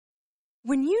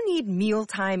When you need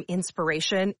mealtime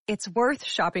inspiration, it's worth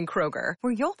shopping Kroger,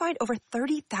 where you'll find over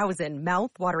 30,000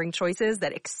 mouth-watering choices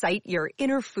that excite your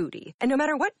inner foodie. And no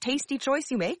matter what tasty choice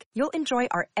you make, you'll enjoy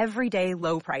our everyday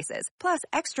low prices, plus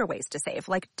extra ways to save,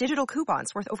 like digital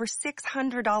coupons worth over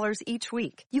 $600 each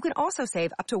week. You can also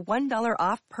save up to $1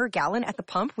 off per gallon at the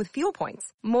pump with fuel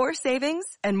points. More savings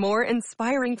and more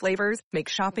inspiring flavors make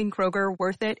shopping Kroger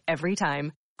worth it every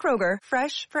time. Kroger,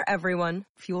 fresh for everyone.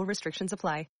 Fuel restrictions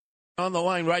apply. On the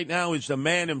line right now is the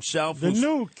man himself. The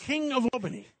new king of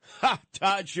Albany.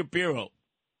 Todd Shapiro.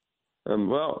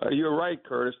 Well, you're right,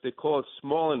 Curtis. They call it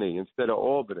Smallany instead of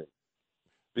Albany.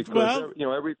 Because,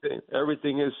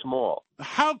 everything is small.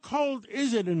 How cold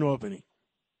is it in Albany?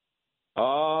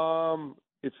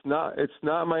 It's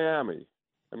not Miami.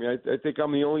 I mean, I think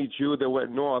I'm the only Jew that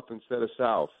went north instead of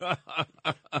south.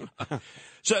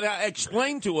 So now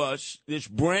explain to us this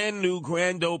brand new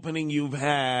grand opening you've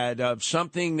had of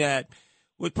something that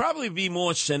would probably be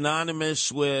more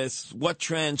synonymous with what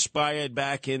transpired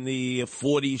back in the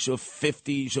 40s or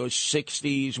 50s or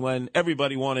 60s when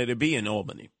everybody wanted to be in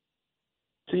Albany.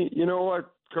 See, you know what,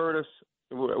 Curtis?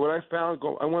 What I found,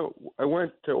 I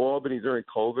went to Albany during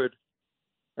COVID,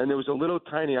 and there was a little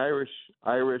tiny Irish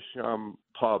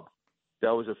pub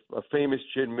that was a famous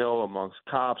gin mill amongst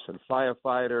cops and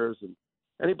firefighters, and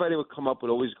anybody would come up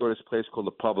would always go to this place called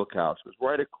the Public House. It was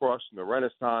right across from the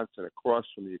Renaissance and across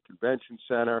from the convention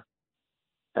center,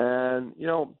 and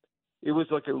it was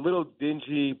like a little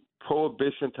dingy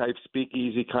prohibition type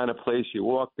speakeasy kind of place. You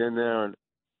walked in there, and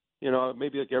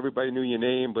maybe like everybody knew your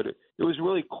name, but it was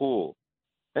really cool,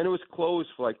 and it was closed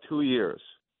for like 2 years,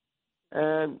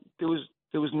 and there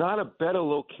was not a better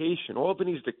location.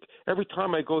 Albany's every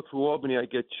time I go through Albany, I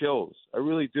get chills. I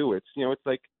really do. It's it's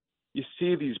like you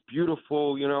see these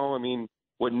beautiful,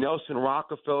 what Nelson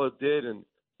Rockefeller did, and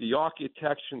the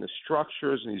architecture and the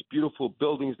structures and these beautiful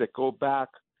buildings that go back.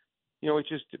 It's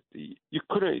just you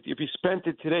couldn't. If you spent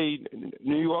it today,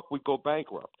 New York would go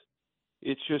bankrupt.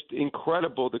 It's just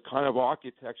incredible the kind of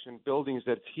architecture and buildings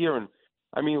that's here, and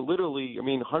literally,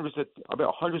 hundreds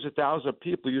of thousands of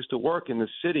people used to work in the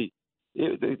city.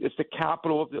 It's the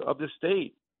capital of the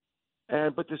state,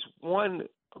 but this one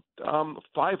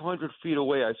 500 feet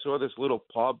away, I saw this little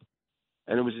pub,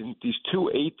 and it was in these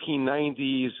two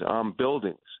 1890s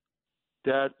buildings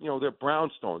that they're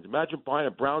brownstones. Imagine buying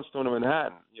a brownstone in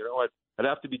Manhattan. I'd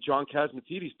have to be John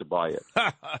Kazmatidis to buy it.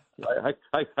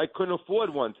 I couldn't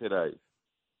afford one today,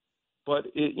 but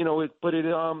it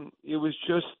was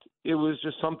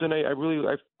just something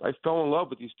I fell in love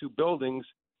with these two buildings.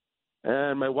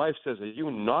 And my wife says, "Are you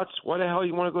nuts? Why the hell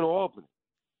you want to go to Albany?"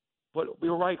 But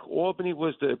we were right. Albany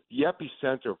was the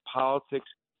epicenter of politics.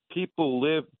 People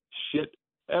live,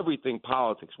 everything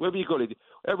politics. Wherever you go to,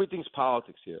 everything's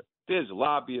politics here. There's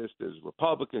lobbyists, there's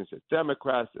Republicans, there's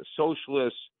Democrats, there's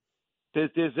socialists.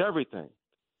 There's everything.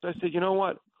 So I said, you know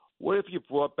what? What if you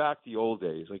brought back the old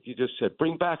days, like you just said?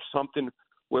 Bring back something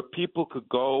where people could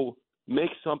go, make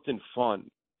something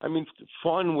fun.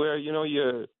 Fun where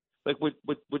you. Like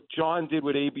what John did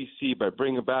with ABC by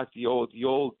bringing back the old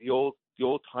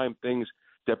time things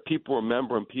that people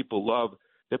remember and people love,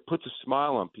 that puts a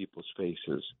smile on people's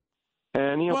faces.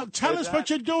 And tell us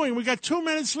what you're doing. We got 2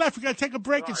 minutes left. We got to take a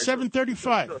break at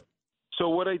 7:35. So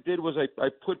what I did was I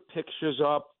put pictures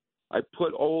up. I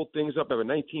put old things up. I have a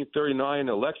 1939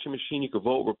 election machine. You could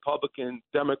vote Republican,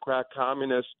 Democrat,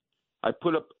 Communist. I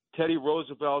put up Teddy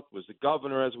Roosevelt was the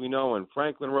governor, as we know, and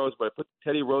Franklin Roosevelt. I put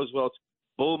Teddy Roosevelt's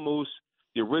bull moose,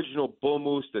 the original bull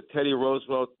moose that Teddy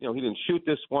Roosevelt, he didn't shoot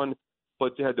this one,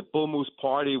 but they had the Bull Moose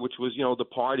Party, which was, the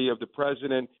party of the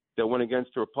president that went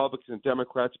against the Republicans and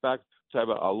Democrats back. So I have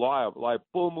a live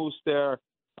bull moose there.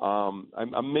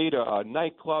 I made a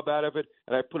nightclub out of it,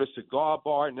 and I put a cigar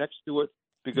bar next to it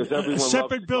because everyone loves cigars.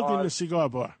 Separate building, the cigar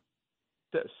bar.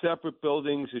 Separate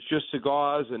buildings. It's just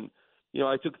cigars, and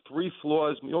I took 3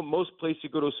 floors. Most places you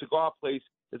go to a cigar place,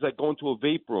 it's like going to a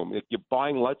vape room. You're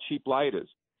buying cheap lighters.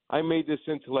 I made this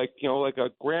into like a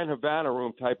Grand Havana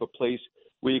room type of place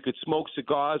where you could smoke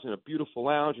cigars in a beautiful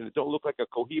lounge, and it don't look like a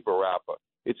Cohiba wrapper.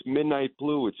 It's midnight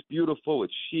blue. It's beautiful.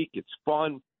 It's chic. It's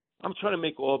fun. I'm trying to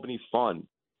make Albany fun.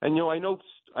 And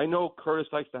I know Curtis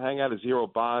likes to hang out at Zero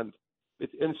Bond.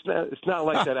 It's not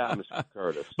like that atmosphere,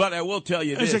 Curtis. But I will tell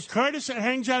you this. Is it Curtis that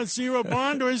hangs out at Zero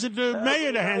Bond, or is it the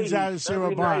mayor that hangs out at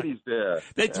Zero Bond? He's there.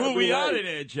 They threw me out of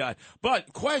there, John.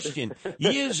 But question,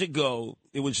 years ago,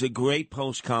 it was the great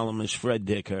Post columnist Fred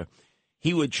Dicker.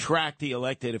 He would track the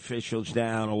elected officials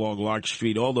down along Lark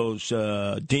Street, all those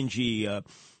dingy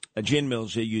gin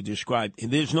mills that you described. And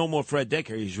there's no more Fred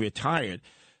Dicker. He's retired.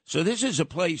 So this is a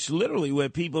place literally where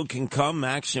people can come,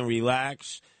 max and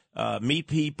relax. meet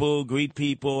people, greet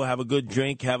people, have a good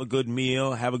drink, have a good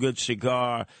meal, have a good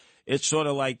cigar. It's sort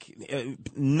of like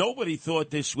nobody thought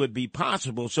this would be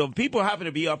possible. So if people happen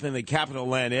to be up in the Capitol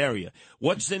Land area,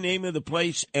 what's the name of the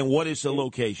place and what is the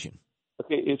location?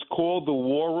 Okay, it's called the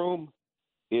War Room.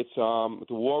 It's the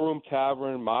War Room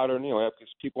Tavern, modern. Because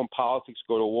people in politics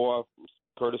go to war.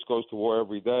 Curtis goes to war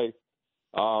every day.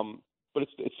 But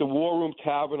it's the War Room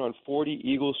Tavern on 40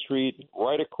 Eagle Street,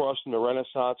 right across from the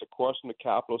Renaissance, across from the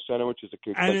Capitol Center, which is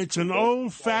and it's an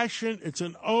old fashioned.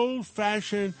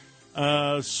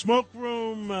 Smoke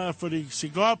room for the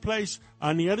cigar place.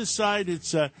 On the other side,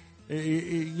 it's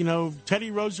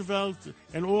Teddy Roosevelt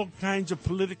and all kinds of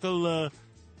political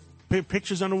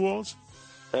pictures on the walls.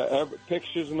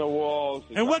 Pictures on the walls.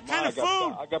 And what kind of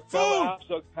food? I got Bella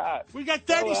Hopsog Pat. We got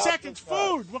 30 seconds.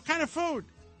 Food. What kind of food?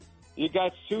 You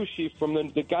got sushi from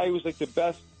the guy who was like the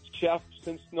best chef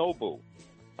since Nobu.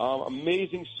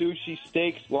 Amazing sushi,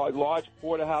 steaks, large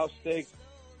porterhouse steaks,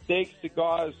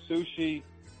 cigars, sushi,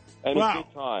 and a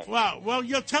good time. Wow. Well,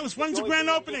 you'll tell us when's the grand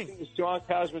opening. It's John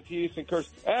Kazmatidis and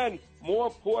Curtis. And more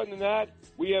important than that,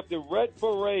 we have the Red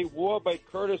Beret wore by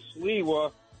Curtis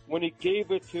Sliwa when he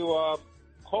gave it to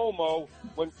Como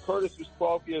when Curtis was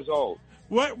 12 years old.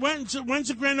 When's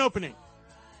the grand opening?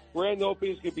 Grand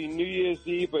opening is going to be New Year's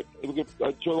Eve, but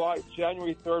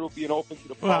January 3rd will be an open to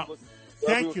the public.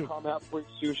 Thank you. Come out, bring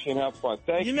sushi, and have fun.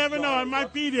 Thank you. You never know. I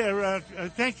might be there.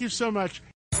 Thank you so much.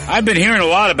 I've been hearing a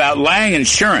lot about Lang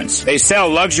Insurance. They sell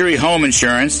luxury home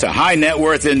insurance to high net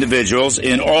worth individuals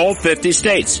in all 50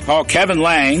 states. Call Kevin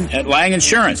Lang at Lang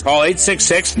Insurance. Call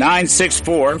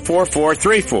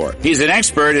 866-964-4434. He's an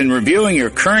expert in reviewing your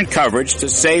current coverage to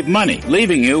save money,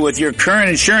 leaving you with your current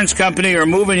insurance company or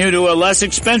moving you to a less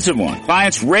expensive one.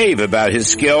 Clients rave about his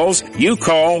skills. You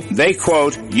call, they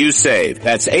quote, you save.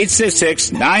 That's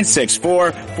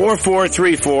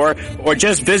 866-964-4434 or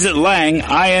just visit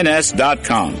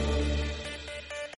langins.com.